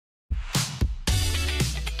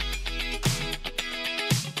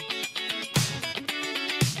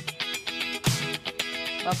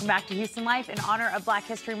Welcome back to Houston Life. In honor of Black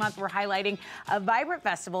History Month, we're highlighting a vibrant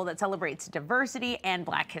festival that celebrates diversity and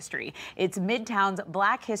Black history. It's Midtown's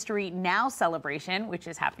Black History Now celebration, which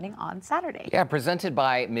is happening on Saturday. Yeah, presented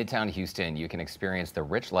by Midtown Houston, you can experience the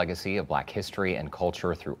rich legacy of Black history and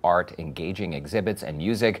culture through art, engaging exhibits, and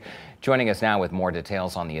music. Joining us now with more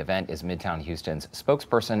details on the event is Midtown Houston's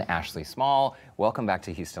spokesperson, Ashley Small. Welcome back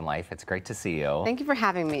to Houston Life. It's great to see you. Thank you for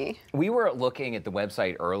having me. We were looking at the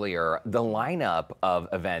website earlier. The lineup of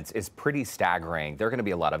events is pretty staggering. There are going to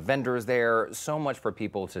be a lot of vendors there, so much for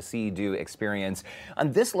people to see, do, experience.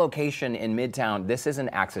 On this location in Midtown, this isn't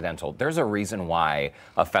accidental. There's a reason why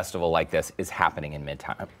a festival like this is happening in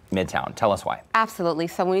Midtown. Tell us why. Absolutely.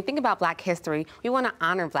 So when we think about Black history, we want to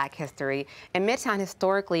honor Black history. And Midtown,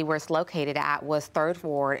 historically, where it's located at was 3rd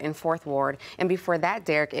Ward and 4th Ward. And before that,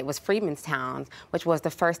 Derek, it was Freedmanstown, which was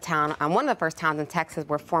the first town, one of the first towns in Texas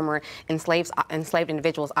where former enslaved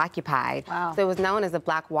individuals occupied. Wow. So it was known as the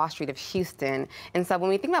Black Wall Street of Houston. And so when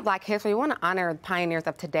we think about Black history, we want to honor the pioneers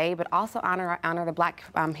of today, but also honor the Black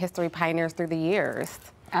history pioneers through the years.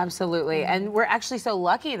 Absolutely, and we're actually so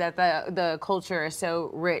lucky that the culture is so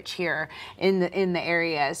rich here in the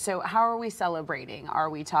area. So how are we celebrating?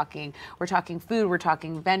 We're talking food, we're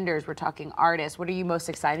talking vendors, we're talking artists. What are you most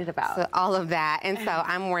excited about? So all of that, and so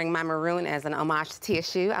I'm wearing my maroon as an homage to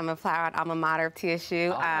TSU. I'm a proud alma mater of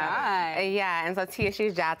TSU. All right. Yeah, and so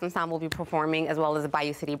TSU Jazz Ensemble will be performing, as well as the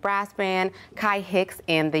Bayou City Brass Band, Kai Hicks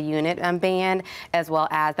and the Unit Band, as well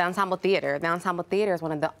as the Ensemble Theater. The Ensemble Theater is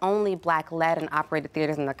one of the only Black-led and operated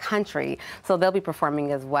theaters in the country, so they'll be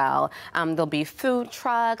performing as well. There'll be food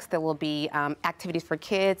trucks, there will be activities for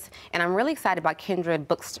kids, and I'm really excited about Kindred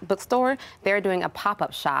Bookstore. They're doing a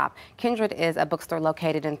pop-up shop. Kindred is a bookstore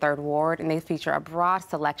located in 3rd Ward, and they feature a broad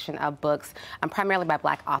selection of books, primarily by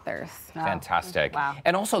Black authors. Wow. Fantastic. Wow.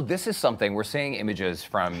 And also, this is something, we're seeing images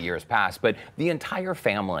from years past, but the entire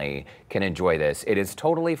family can enjoy this. It is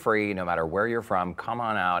totally free, no matter where you're from. Come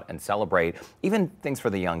on out and celebrate. Even things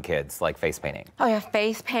for the young kids, like face painting. Oh yeah,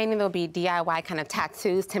 face painting. There'll be DIY kind of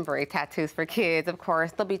tattoos, temporary tattoos for kids, of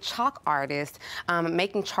course. There'll be chalk artists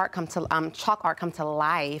making chalk art come to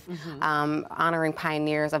life, honoring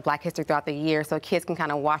pioneers of Black history throughout the year, so kids can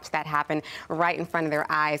kind of watch that happen right in front of their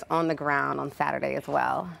eyes on the ground on Saturday as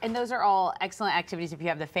well. And those are all excellent activities if you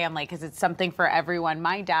have the family, because it's something for everyone.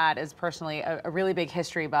 My dad is personally a really big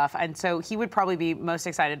history buff, and so he would probably be most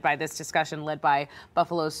excited by this discussion led by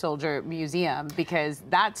Buffalo Soldier Museum, because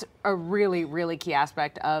that's a really, really key aspect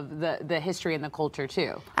of the history and the culture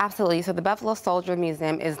too. Absolutely. So the Buffalo Soldier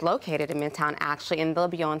Museum is located in Midtown, actually, and they'll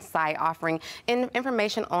be on site offering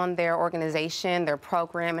information on their organization, their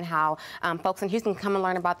program, and how folks in Houston come and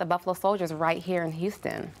learn about the Buffalo Soldiers right here in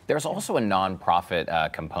Houston. There's also a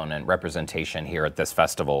nonprofit component representation here at this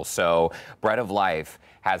festival. So Bread of Life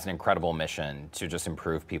has an incredible mission to just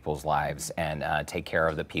improve people's lives and take care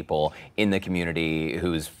of the people in the community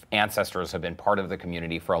whose ancestors have been part of the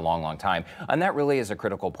community for a long, long time. And that really is a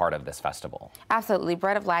critical part of this festival. Absolutely.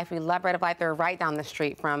 Bread of Life, we love Bread of Life. They're right down the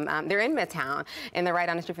street from, they're in Midtown, and they're right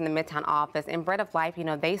down the street from the Midtown office. And Bread of Life, you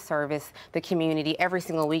know, they service the community every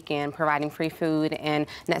single weekend, providing free food and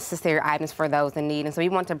necessary items for those in need. And so we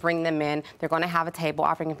want to bring them in. They're going to have a table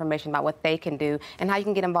offering information about what they can do and how you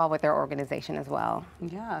can get involved with their organization as well.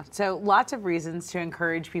 Yeah, so lots of reasons to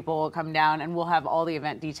encourage people to come down, and we'll have all the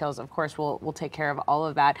event details. Of course, we'll take care of all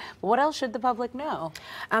of that. But what else should the public know?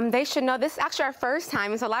 They should know this is actually our first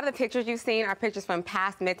time. So a lot of the pictures you've seen are pictures from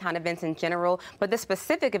past Midtown events in general, but this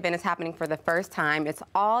specific event is happening for the first time. It's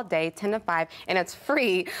all day, 10 to 5, and it's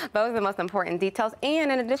free. Those are the most important details.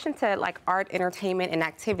 And in addition to like art, entertainment, and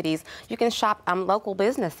activities, you can shop local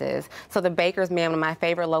businesses. So the Baker's Man, one of my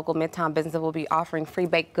favorite local Midtown businesses, will be offering free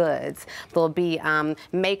baked goods. There'll be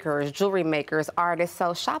makers, jewelry makers, artists,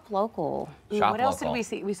 so shop local. Shop what else local. did we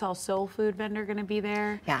see? We saw Soul Food vendor going to be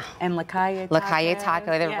there. Yeah. And La Calle Taco,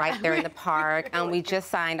 they're yeah. right there in the park. We just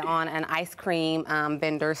signed on an ice cream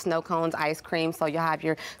vendor, Snow Cones Ice Cream, so you'll have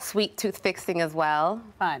your sweet tooth fixing as well.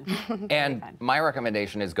 Fun. And my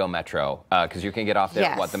recommendation is go Metro, because you can get off there.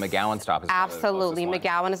 Yes. What, the McGowan stop is absolutely. the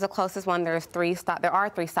McGowan is the closest one. There are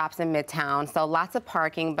 3 stops in Midtown, so lots of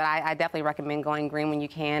parking, but I definitely recommend going green when you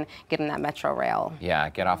can, getting that Metro rail. Yeah,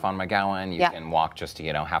 get off on McGowan. You can walk just,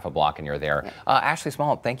 half a block and you're there. Yep. Ashley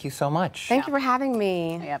Small, thank you so much. Thank you for having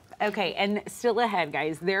me. Yep. Okay, and still ahead,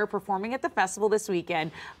 guys. They're performing at the festival this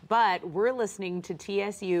weekend, but we're listening to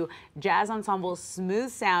TSU Jazz Ensemble's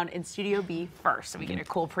Smooth Sound in Studio B first, so we get a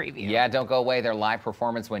cool preview. Yeah, don't go away. Their live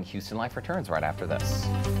performance when Houston Life returns right after this.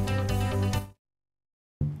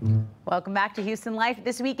 Welcome back to Houston Life.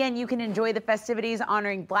 This weekend, you can enjoy the festivities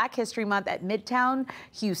honoring Black History Month at Midtown,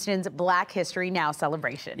 Houston's Black History Now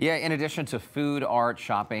celebration. Yeah, in addition to food, art,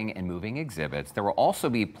 shopping, and moving exhibits, there will also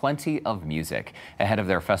be plenty of music. Ahead of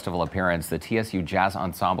their festival appearance, the TSU Jazz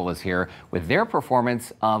Ensemble is here with their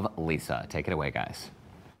performance of Lisa. Take it away, guys.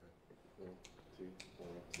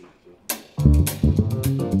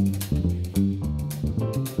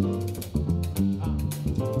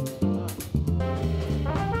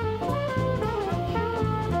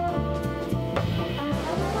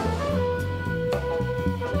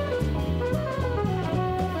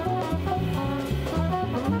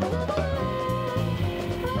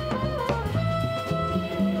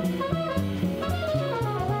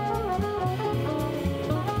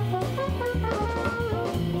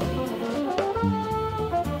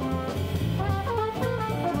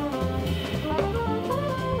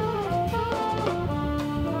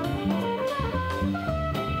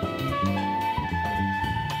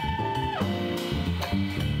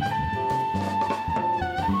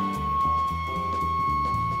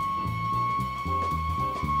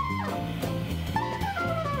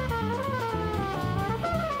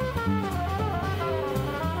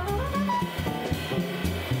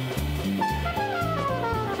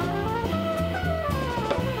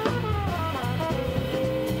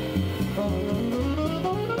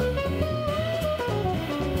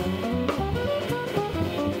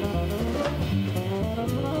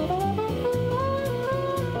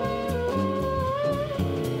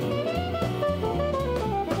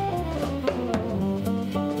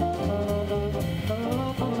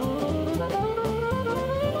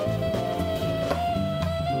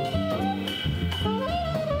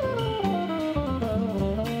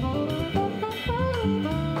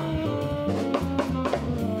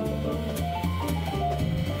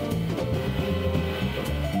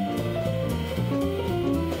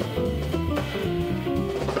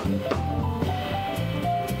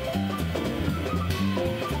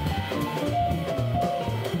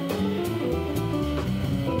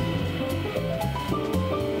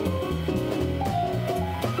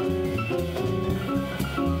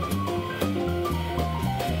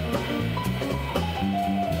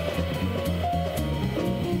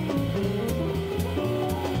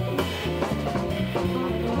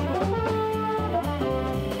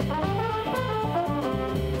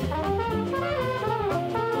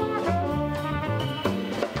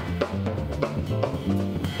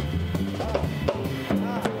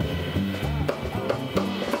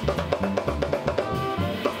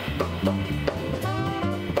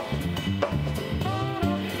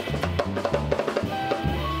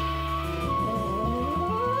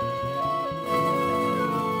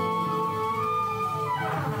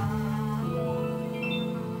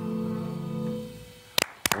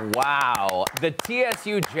 Wow, the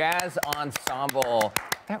TSU Jazz Ensemble.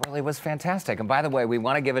 That really was fantastic. And by the way, we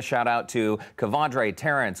want to give a shout out to Kavandre,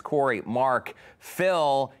 Terrence, Corey, Mark,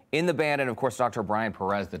 Phil in the band, and of course, Dr. Brian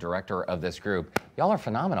Perez, the director of this group. Y'all are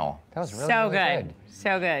phenomenal. That was really, so really good.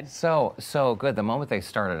 So good. So good. The moment they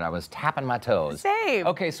started, I was tapping my toes. Same.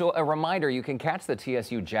 Okay, so a reminder, you can catch the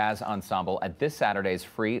TSU Jazz Ensemble at this Saturday's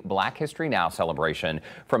free Black History Now celebration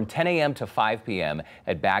from 10 a.m. to 5 p.m.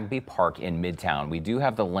 at Bagby Park in Midtown. We do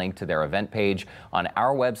have the link to their event page on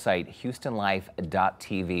our website,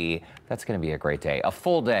 houstonlife.tv. That's going to be a great day. A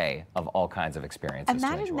full day of all kinds of experiences.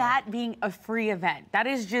 Imagine that being a free event. That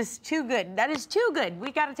is just too good. That is too good.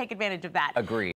 We got to take advantage of that. Agreed.